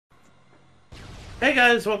Hey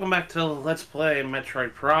guys, welcome back to Let's Play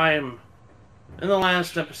Metroid Prime. In the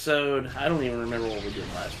last episode, I don't even remember what we did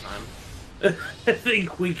last time. I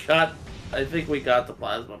think we got the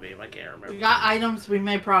plasma beam. I can't remember. We got items. We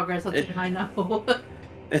made progress. That's what I know.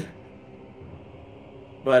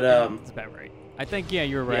 But that's about right. I think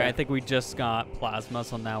you were right. Yeah. I think we just got plasma,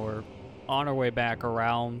 so now we're on our way back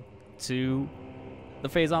around to the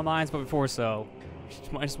phase-on mines. But before so,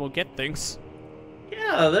 might as well get things.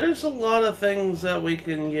 yeah, there's a lot of things that we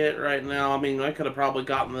can get right now. I mean, I could have probably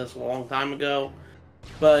gotten this a long time ago,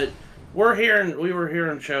 but we were here in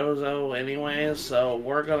Chozo anyways, so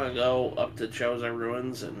we're gonna go up to Chozo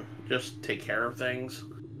ruins and just take care of things,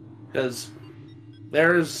 because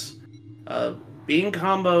there's a beam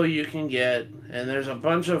combo you can get, and there's a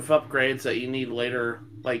bunch of upgrades that you need later,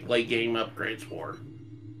 like late game upgrades for.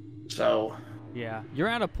 So Yeah, you're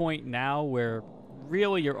at a point now where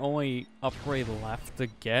really your only upgrade left to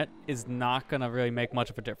get is not gonna really make much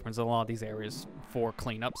of a difference in a lot of these areas for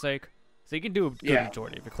cleanup sake. So you can do a good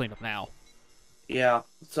majority of your cleanup now. yeah,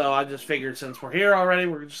 so I just figured since we're here already,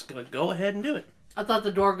 we're just gonna go ahead and do it. I thought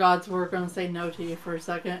the door gods were going to say no to you for a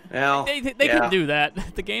second. Well, They can do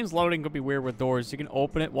that. The game's loading could be weird with doors. You can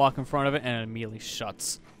open it, walk in front of it, and it immediately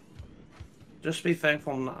shuts. Just be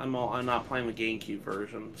thankful I'm not playing the GameCube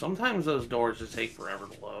version. Sometimes those doors just take forever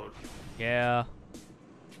to load. Yeah.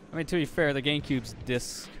 I mean, to be fair, the GameCube's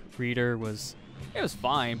disc reader was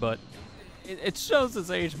fine, but it shows its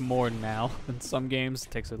age more now than some games.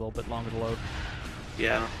 It takes a little bit longer to load.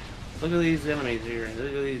 Yeah. Look at these enemies here.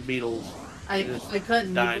 Look at these beetles. I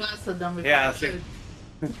couldn't. died. You blasted them before. Yeah, I could.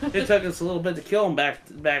 It took us a little bit to kill them back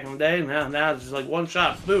in the day. Now it's just like one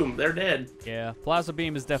shot, boom, they're dead. Yeah, Plasma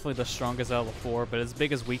Beam is definitely the strongest out of the four, but its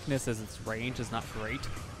biggest weakness is its range is not great.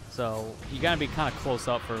 So you gotta be kind of close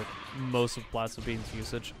up for most of Plasma Beam's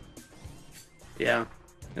usage. Yeah.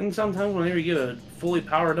 And sometimes whenever you get a fully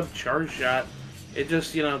powered up charge shot, it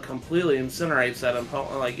just, completely incinerates that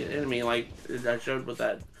enemy, like I showed with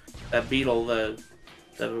that beetle, the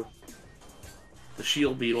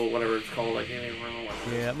shield beetle, whatever it's called. I can't even remember what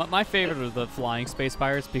it is. Yeah, my favorite are the flying space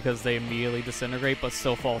pirates because they immediately disintegrate but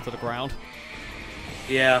still fall to the ground.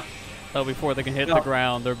 Yeah. So before they can hit the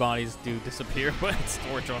ground, their bodies do disappear, but it's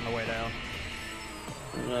torture on the way down.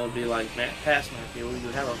 It'll be like, past Matthew, we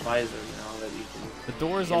have a visor now that you can... The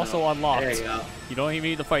door is also unlocked. There you go. You don't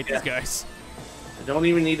even need to fight these guys. I don't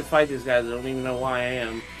even need to fight these guys. I don't even know why I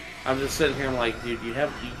am. I'm just sitting here, I'm like, dude, you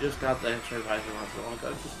just got the X-ray visor not so long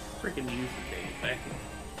ago. Just freaking use the thing.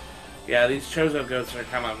 Yeah, these Chozo goats are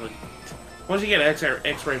kind of like, once you get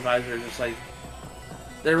X-ray visor, just like,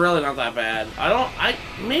 they're really not that bad.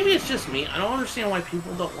 Maybe it's just me. I don't understand why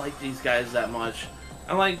people don't like these guys that much.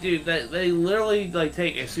 I'm like, dude, they literally like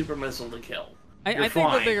take a super missile to kill. I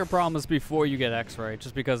think the bigger problem is before you get X-ray,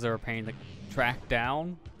 just because they're a pain to track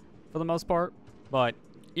down for the most part. But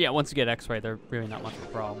yeah, once you get X-ray, they're really not much of a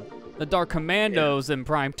problem. The Dark Commandos in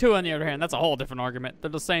Prime 2, on the other hand, that's a whole different argument. They're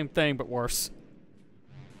the same thing, but worse.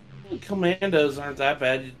 Commandos aren't that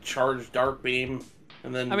bad. You charge Dark Beam,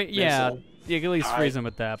 and then yeah, you can at least freeze them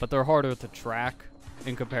with that, but they're harder to track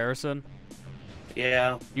in comparison.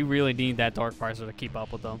 Yeah. You really need that Dark Visor to keep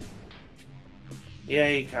up with them. Yeah,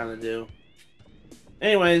 you kind of do.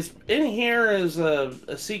 Anyways, in here is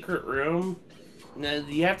a secret room. Now,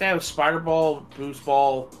 you have to have Spider Ball, Boost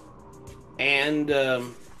Ball, and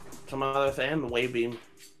some other thing, and the Wave Beam.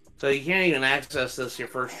 So you can't even access this your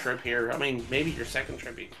first trip here. I mean, maybe your second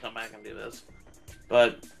trip you can come back and do this.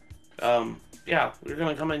 But, yeah, we're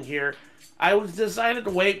going to come in here. I decided to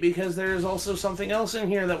wait because there's also something else in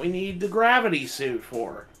here that we need the gravity suit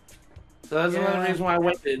for. So that's another reason why I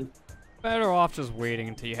waited. Better off just waiting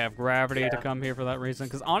until you have gravity to come here for that reason.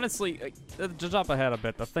 Because honestly, to jump ahead a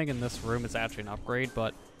bit, the thing in this room is actually an upgrade,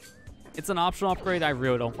 but it's an optional upgrade I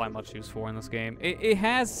really don't find much use for in this game. It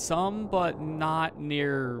has some, but not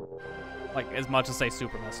near like as much as, say,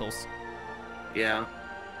 super missiles. Yeah.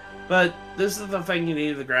 But this is the thing you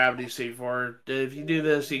need the gravity suit for. If you do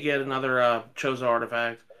this, you get another Chozo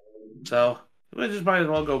artifact. So we just might as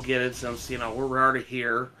well go get it since, we're already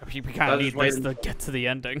here. We kind of need this to get to the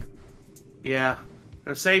ending. Yeah.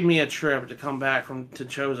 It saved me a trip to come back to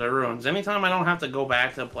Chozo Ruins. Anytime I don't have to go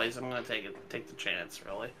back to a place, I'm going to take the chance,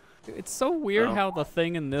 really. It's so weird how the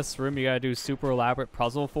thing in this room you gotta do super elaborate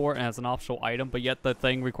puzzle for and as an optional item, but yet the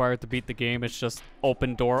thing required to beat the game is just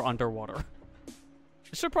open door underwater.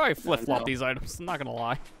 I should probably flip-flop these items, I'm not gonna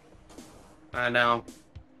lie. I know.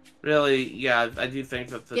 Really, yeah, I do think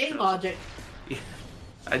that the... Game logic. Yeah,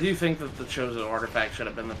 I do think that the Chozo artifact should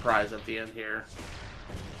have been the prize at the end here.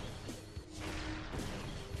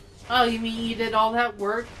 Oh, you mean you did all that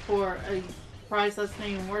work for a price that's not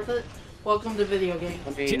even worth it? Welcome to video games.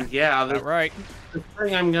 I mean, yeah, Right. the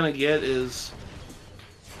thing I'm gonna get is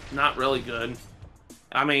not really good.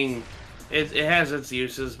 I mean, it has its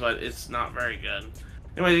uses, but it's not very good.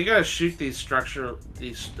 Anyway, you gotta shoot these pillar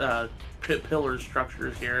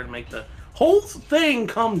structures here and make the whole thing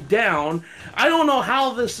come down. I don't know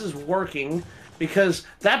how this is working, because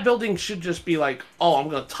that building should just be like, oh, I'm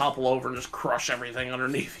gonna topple over and just crush everything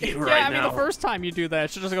underneath you right now. Yeah, I mean, the first time you do that,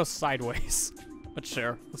 it should just go sideways. But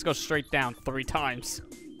sure, let's go straight down 3 times.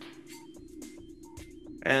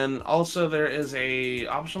 And also there is a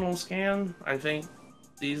optional scan. I think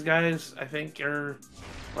these guys, are,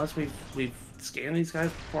 unless we've scanned these guys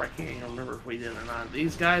before, I can't even remember if we did or not.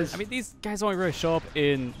 These guys, I mean, these guys only really show up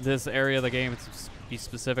in this area of the game, to be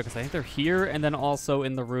specific, because I think they're here, and then also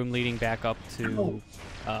in the room leading back up to,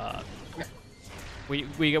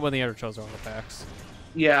 we get when the other chose artifacts.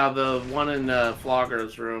 yeah, the one in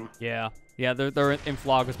Flogger's room. Yeah. Yeah, they're in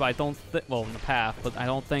Floggers, but I don't well, in the path, but I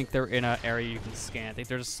don't think they're in an area you can scan. I think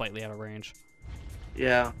they're just slightly out of range.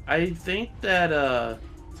 Yeah, I think that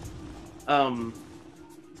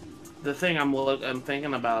the thing I'm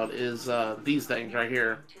thinking about is these things right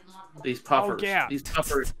here, these puffers. Oh, yeah. These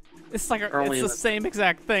puffers. It's like it's the same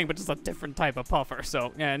exact thing, but just a different type of puffer.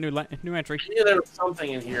 So yeah, new entry. I knew there was something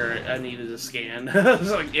in here I needed to scan. It's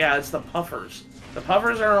like, yeah, it's the puffers. The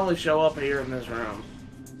puffers are only show up here in this room.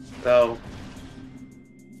 So.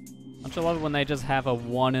 Don't you love it when they just have a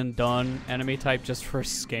one and done enemy type just for a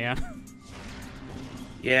scan?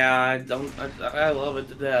 Yeah, I love it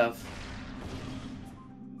to death.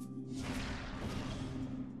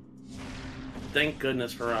 Thank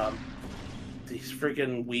goodness for these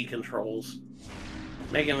freaking Wii controls,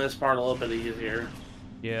 making this part a little bit easier.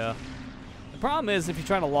 Yeah. The problem is if you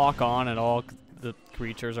try to lock on and all the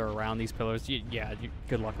creatures are around these pillars,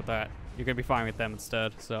 good luck with that. You're gonna be fine with them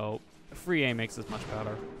instead. So free aim makes this much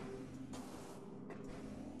better.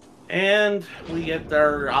 And we get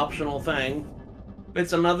our optional thing.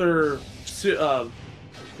 It's another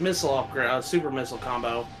missile upgrade, super missile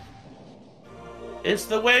combo. It's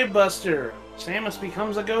the Wavebuster. Samus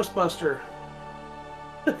becomes a Ghostbuster.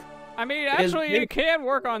 I mean, actually, it can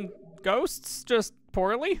work on ghosts, just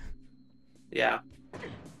poorly. Yeah.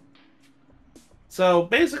 So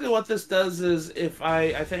basically, what this does is, if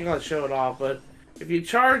I think I'll show it off, but if you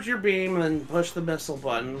charge your beam and push the missile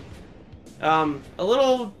button, a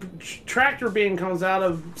little tractor beam comes out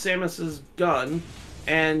of Samus's gun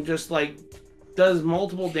and just like does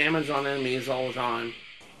multiple damage on enemies all the time,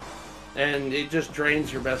 and it just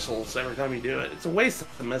drains your missiles every time you do it. It's a waste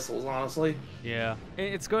of the missiles, honestly. Yeah,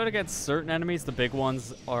 it's good against certain enemies. The big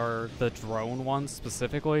ones are the drone ones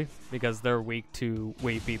specifically, because they're weak to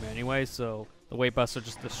wave beam anyway, so the Wavebuster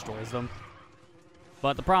just destroys them.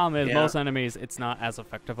 But the problem is, most enemies, it's not as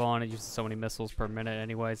effective on. It uses so many missiles per minute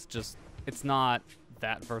anyways. It's not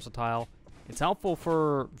that versatile. It's helpful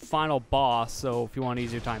for final boss, so if you want an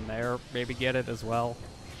easier time there, maybe get it as well.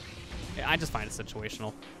 I just find it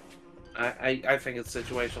situational. I think it's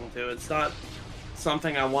situational too. It's not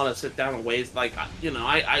something I want to sit down and waste. Like, you know,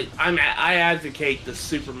 I advocate the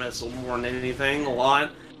super missile more than anything a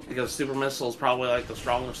lot, because super missile is probably like the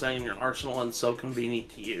strongest thing in your arsenal and so convenient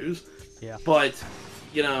to use. Yeah. But,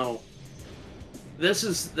 you know, this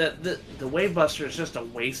is the Wavebuster is just a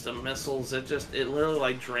waste of missiles. It literally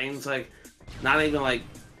like drains like not even like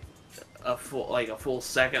a full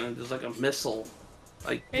second, and just like a missile.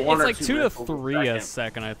 Like it's one or like two 2 to 3 a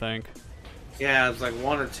second, I think. Yeah, it's like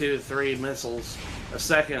 1 or 2, 3 missiles a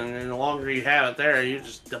second, and the longer you have it there, you're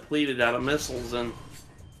just depleted out of missiles, and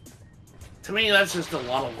to me, that's just a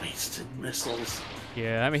lot of wasted missiles.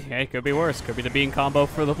 Yeah, I mean, hey, it could be worse. Could be the beam combo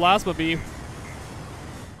for the plasma beam.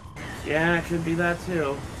 Yeah, it could be that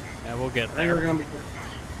too. Yeah, we'll get I think there. we're gonna be.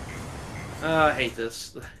 I hate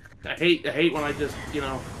this. I hate when I just, you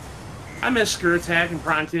know, I miss Screw Attack in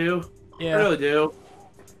Prime 2. Yeah. I really do.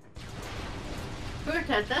 Screw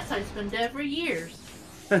Attack, that site's been dead for years.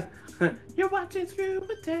 You're watching Screw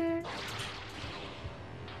Attack.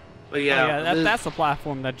 But Oh, yeah, yeah, that's a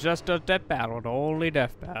platform that just does Death Battle, and only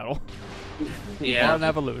Death Battle. yeah. Not an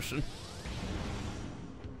evolution.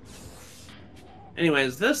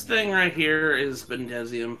 Anyways, this thing right here is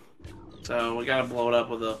Bendesium, so we gotta blow it up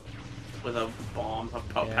with a bomb,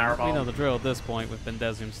 power bomb. We know the drill at this point with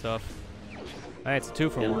Bendesium stuff. Hey, it's a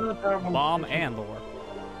 2-for-1. Bomb and lore.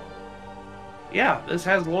 Yeah, this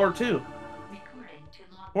has lore too.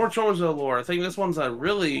 More Chorzo lore. I think this one's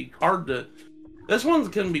really hard to. This one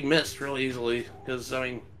can be missed really easily, because I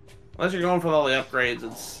mean, unless you're going for all the upgrades,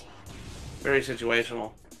 it's very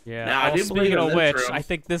situational. Yeah. Now, I do believe speaking in of this which, room. I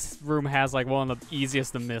think this room has like one of the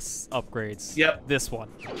easiest to miss upgrades. Yep. This one.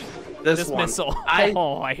 This one. missile. I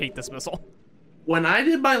Oh, I hate this missile. When I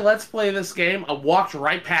did my Let's Play this game, I walked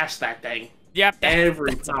right past that thing. Yep.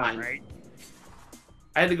 Every that's time. Right.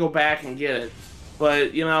 I had to go back and get it.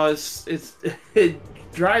 But, you know, it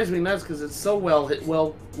drives me nuts because it's so well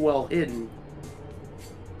hidden.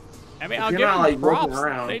 I mean, If I'll you're give not, them like, looking props.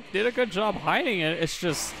 around. They did a good job hiding it. It's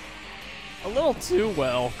just a little too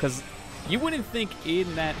well, because you wouldn't think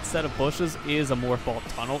in that set of bushes is a morph ball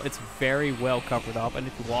tunnel. It's very well covered up, and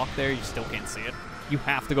if you walk there, you still can't see it. You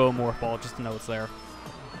have to go a morph ball just to know it's there.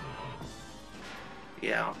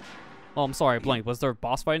 Yeah. Oh, I'm sorry, Blink. Was there a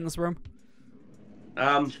boss fight in this room?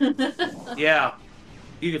 Yeah.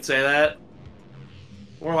 You could say that.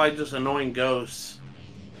 Or like just annoying ghosts.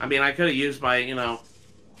 I mean, I could have used my, you know,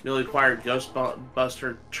 newly acquired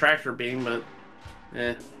Ghostbuster tractor beam, but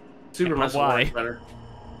super missile works better.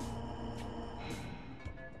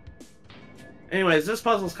 Anyways, this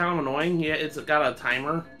puzzle's kind of annoying. Yeah, it's got a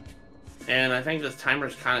timer, and I think this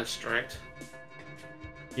timer's kind of strict.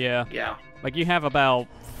 Yeah. Yeah. Like, you have about,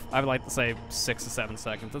 I would like to say, 6 to 7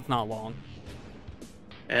 seconds. It's not long.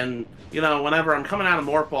 And, you know, whenever I'm coming out of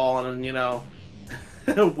Morph Ball and, you know,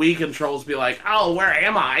 Wii controls be like, oh, where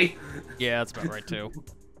am I? Yeah, that's about right, too.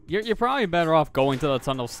 You're probably better off going to the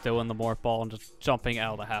tunnel still in the morph ball and just jumping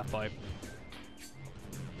out of the half pipe.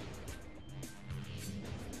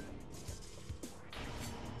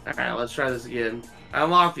 Alright, let's try this again. I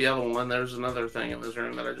unlocked the other one. There's another thing in this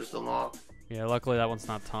room that I just unlocked. Yeah, luckily that one's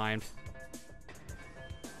not timed.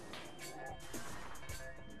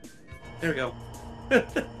 There we go.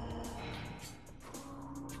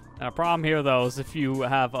 Now, a problem here, though, is if you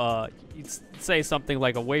have, say something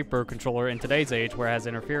like a Wavebuster controller in today's age where it has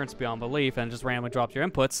interference beyond belief and just randomly drops your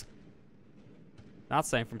inputs, not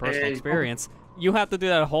saying from personal experience, you have to do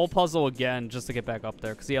that whole puzzle again just to get back up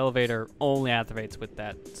there, because the elevator only activates with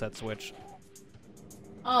that set switch.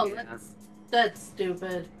 Oh, that's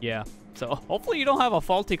stupid. Yeah, so hopefully you don't have a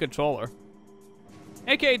faulty controller.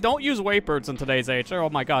 AK, don't use Wavebirds in today's age. Oh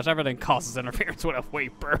my gosh, everything causes interference with a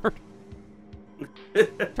Wavebird.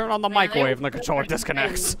 Turn on the microwave and the controller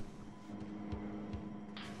disconnects.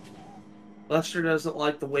 Lester doesn't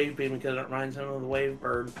like the wave beam because it reminds him of the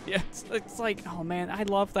Wavebird. Yeah, it's like, oh man, I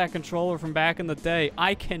love that controller from back in the day.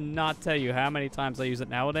 I cannot tell you how many times I use it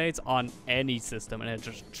nowadays on any system, and it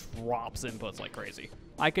just drops inputs like crazy.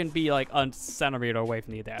 I can be like a centimeter away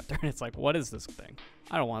from the adapter, and it's like, what is this thing?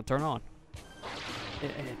 I don't want to turn on.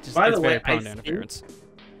 It just, By it's the very way, prone to interference.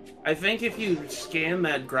 I think if you scan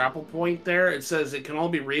that grapple point there, it says it can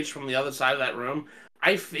only be reached from the other side of that room.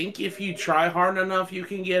 I think if you try hard enough, you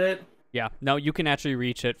can get it. Yeah, no, you can actually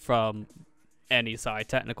reach it from any side,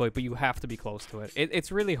 technically, but you have to be close to it.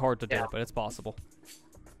 It's really hard to do, but it's possible.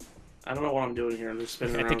 I don't know what I'm doing here. I'm just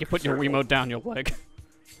spinning around. I think you put your Wiimote down your leg.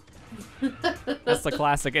 That's the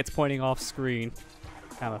classic, it's pointing off screen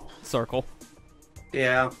kind of circle.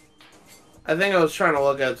 Yeah. I think I was trying to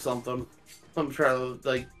look at something. I'm trying to,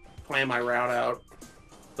 like, plan my route out.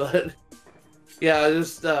 But, yeah,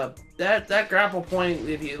 just, that grapple point,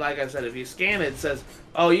 if you, like I said, if you scan it, it says,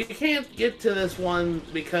 oh, you can't get to this one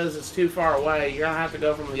because it's too far away. You're gonna have to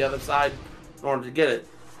go from the other side in order to get it.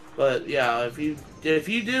 But, yeah, if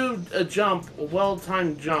you do a jump, a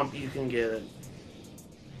well-timed jump, you can get it.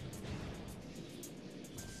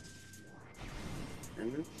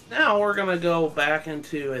 And now we're gonna go back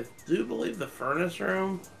into, I do believe, the furnace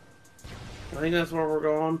room. I think that's where we're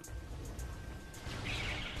going.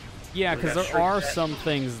 Yeah, because there are some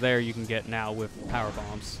things there you can get now with power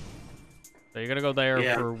bombs. So you're gonna go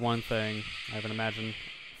there for one thing. I would imagine.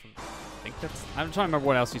 I think that's. I'm trying to remember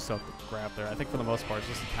what else you still have to grab there. I think for the most part, it's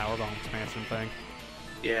just a power bomb expansion thing.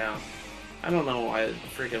 Yeah, I don't know why.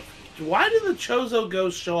 Freaking. Why do the Chozo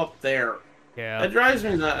ghosts show up there? Yeah. It drives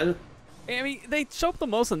me nuts. I mean, they show up the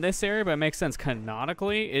most in this area, but it makes sense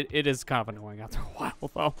canonically. It is kind of annoying after a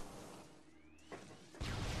while, though.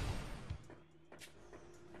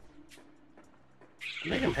 I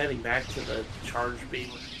think I'm heading back to the charge beam.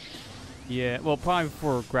 Yeah, well, probably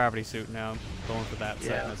for gravity suit now. Going for that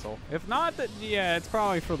set missile. If not, yeah, it's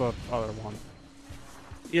probably for the other one.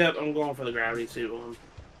 Yep, I'm going for the gravity suit one.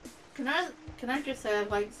 Can I just say I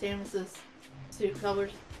like Samus's suit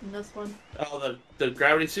colors in this one? Oh, the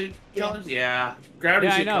gravity suit colors? Yeah, gravity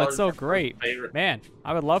suit. Yeah, I know, it's so great. Favorite. Man,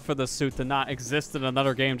 I would love for this suit to not exist in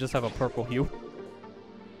another game. Just have a purple hue.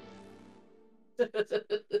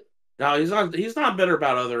 No, he's not bitter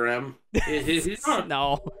about other M. He's not.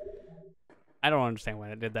 No. I don't understand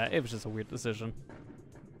why I did that. It was just a weird decision.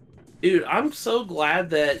 Dude, I'm so glad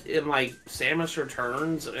that in, like, Samus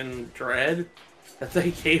Returns and Dread, that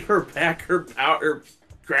they gave her back her power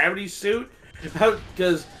gravity suit.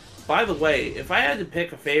 Because, by the way, if I had to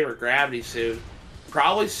pick a favorite gravity suit,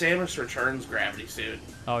 probably Samus Returns gravity suit.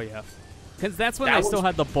 Oh, yeah. Because that's when they still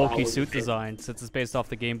had the bulky suit design, since it's based off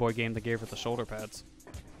the Game Boy game that gave her the shoulder pads.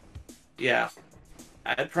 Yeah.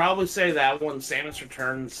 I'd probably say that one, Samus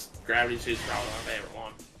Returns gravity suit, is probably my favorite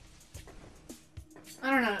one. I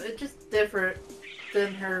don't know, it's just different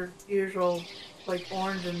than her usual, like,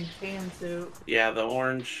 orange and tan suit. Yeah, the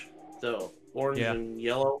orange and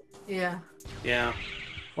yellow. Yeah. Yeah.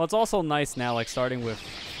 Well, it's also nice now, like, starting with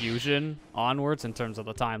Fusion onwards in terms of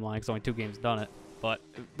the timeline, because only 2 games done it. But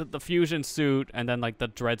the Fusion suit and then, like, the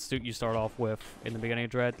Dread suit you start off with in the beginning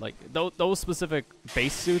of Dread, like, those specific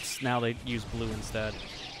base suits, now they use blue instead.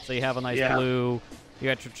 So you have a nice blue, you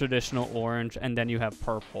got your traditional orange, and then you have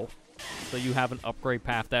purple. So you have an upgrade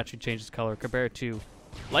path that actually changes color compared to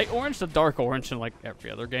light orange to dark orange in, like,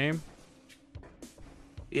 every other game.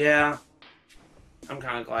 Yeah. I'm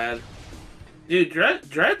kind of glad. Dude,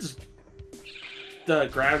 Dread's the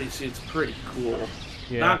gravity suit's pretty cool.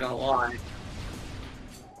 Yeah. Not gonna lie.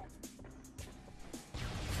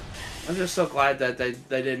 I'm just so glad that they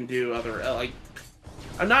didn't do other like.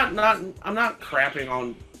 I'm not crapping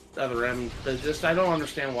on other M. Just I don't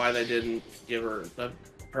understand why they didn't give her the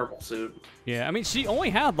purple suit. Yeah, I mean, she only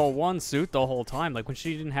had the one suit the whole time. Like, when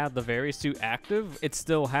she didn't have the Very Suit active, it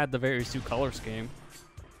still had the Very Suit color scheme.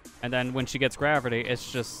 And then when she gets gravity,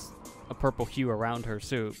 it's just a purple hue around her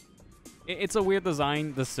suit. It's a weird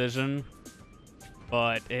design decision,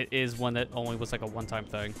 but it is one that only was like a one-time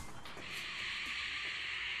thing.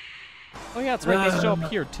 Oh yeah, that's right, they show up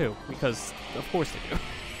here too, because of course they do.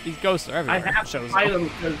 These ghosts are everywhere. I have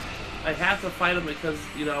to fight them because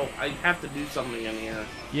you know I have to do something in here.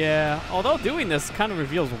 Yeah, although doing this kind of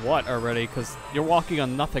reveals what already, because you're walking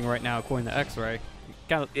on nothing right now according to X-Ray.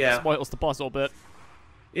 Kind of spoils the puzzle a bit.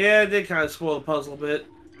 Yeah, it did kind of spoil the puzzle a bit.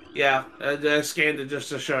 Yeah, I scanned it just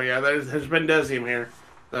to show you. There's been Desium here.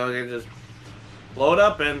 So you just blow it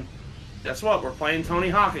up, and guess what? We're playing Tony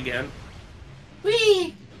Hawk again.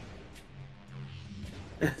 Whee!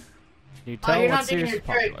 You tell you're what not doing series your is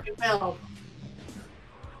popular. trick. You failed.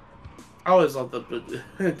 I always love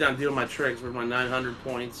down doing my tricks with my 900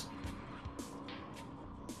 points.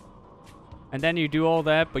 And then you do all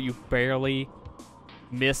that, but you barely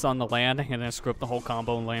miss on the landing, and then screw up the whole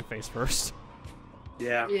combo and land face first.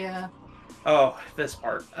 Yeah. Yeah. Oh, this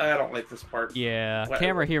part. I don't like this part. Yeah,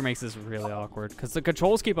 camera here makes this really awkward, because the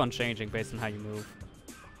controls keep on changing based on how you move.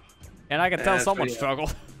 And I can tell someone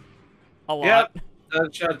struggled a lot. Yep.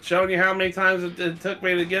 Showing you how many times it took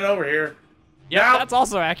me to get over here. Yeah, that's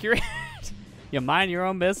also accurate. You mind your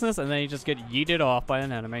own business, and then you just get yeeted off by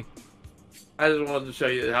an enemy. I just wanted to show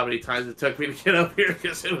you how many times it took me to get up here,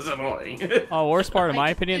 because it was annoying. Oh, worst part, in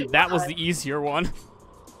my opinion, that was the easier one.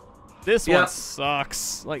 This one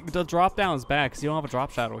sucks. Like, the drop down is bad, because you don't have a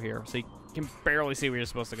drop shadow here, so you can barely see where you're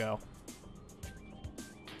supposed to go.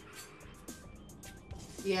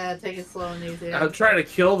 Yeah, take it slow and easy. I'm trying to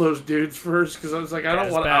kill those dudes first, because I was like, I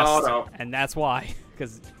don't want to auto. And that's why,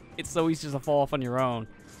 because it's so easy to fall off on your own.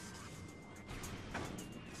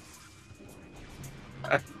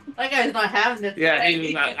 That guy's not having it. Yeah,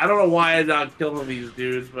 I don't know why I'm not killing these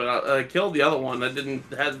dudes, but I killed the other one. I didn't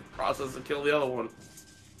have the process to kill the other one.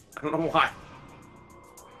 I don't know why.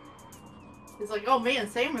 He's like, oh man,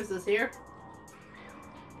 Samus is here.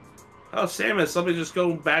 Oh, Samus, let me just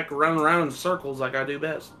go back running around in circles like I do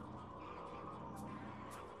best.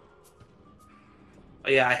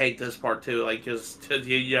 Yeah, I hate this part too, like, just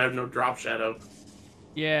you have no drop shadow.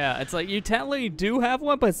 Yeah, it's like, you technically do have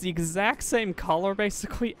one, but it's the exact same color,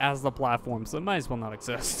 basically, as the platform, so it might as well not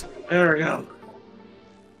exist. There we go.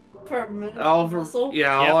 All for missile?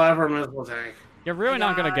 Yeah, all ever missile tank. You're really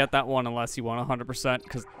not going to get that one unless you want 100%,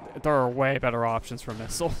 because there are way better options for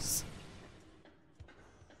missiles.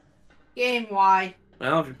 Game, why?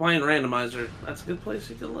 Well, if you're playing randomizer, that's a good place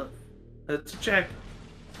you can look. That's a check.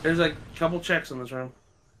 There's like a couple checks in this room.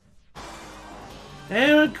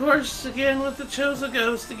 And of course, again with the Chose a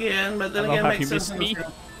Ghost again, but then again makes sense.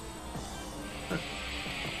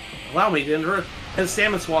 Allow me to enter. As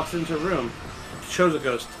Samus walks into a room, Chose a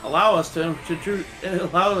Ghost. Allow us to introduce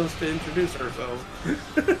ourselves.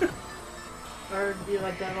 Or do you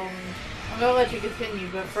like that only? I'm gonna let you continue,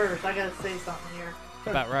 but first I gotta say something here.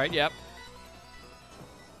 About right, yep.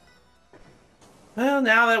 Well,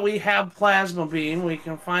 now that we have Plasma Beam, we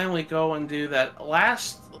can finally go and do that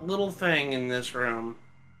last little thing in this room.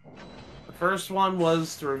 The first one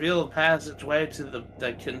was to reveal the passageway to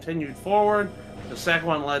that continued forward. The second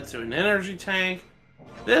one led to an energy tank.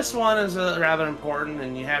 This one is rather important,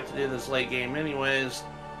 and you have to do this late game anyways.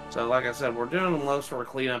 So, like I said, we're doing most of our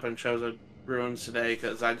cleanup in Chozo Ruins today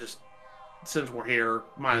because since we're here,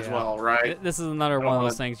 might as well, right? This is another one of wanna...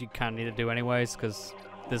 those things you kind of need to do anyways because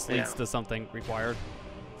this leads to something required.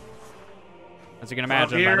 As you can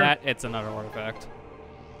imagine, by that, it's another artifact.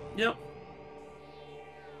 Yep.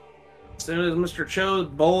 As soon as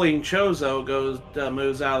Mr. Bowling Chozo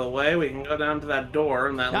moves out of the way, we can go down to that door,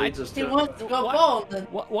 and that leads us to... He wants to go bowl.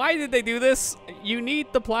 Why did they do this? You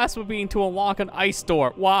need the plasma beam to unlock an ice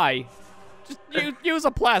door. Why? Just use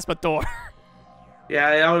a plasma door.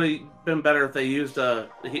 Yeah, it would have been better if they used I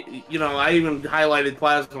even highlighted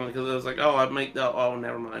plasma because it was like, oh,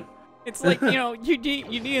 never mind. It's like, you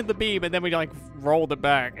needed the beam, and then we, like, rolled it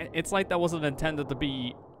back. It's like that wasn't intended to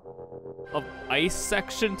be an ice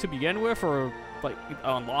section to begin with, or, like,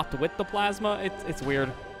 unlocked with the plasma. It's weird.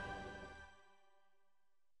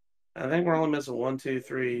 I think we're only missing 1, 2,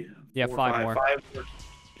 3, yeah, 4, 5 more.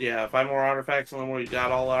 5 more artifacts, and then we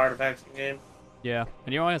got all the artifacts in the game. Yeah,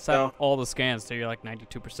 and you always have all the scans, so you're like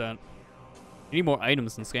 92%. You need more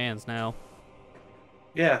items than scans now.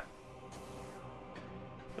 Yeah.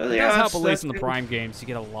 It does help, at least in the Prime games, you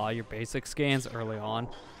get a lot of your basic scans early on.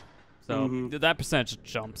 So that percentage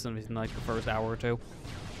jumps in like the first hour or two.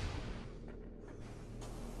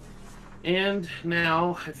 And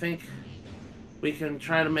now, I think we can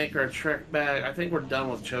try to make our trek back. I think we're done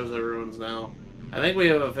with Chozo Ruins now. I think we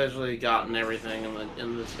have officially gotten everything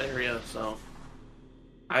in this area, so...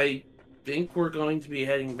 I think we're going to be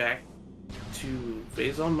heading back to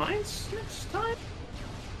Phazon Mines next time?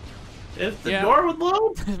 If the door would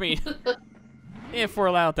load? I mean, if we're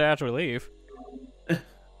allowed to actually leave.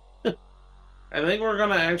 I think we're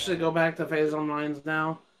going to actually go back to Phazon Mines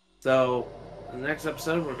now. So, the next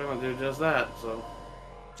episode, we're going to do just that. So,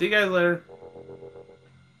 see you guys later.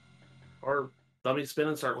 Or, let me spin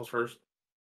in circles first.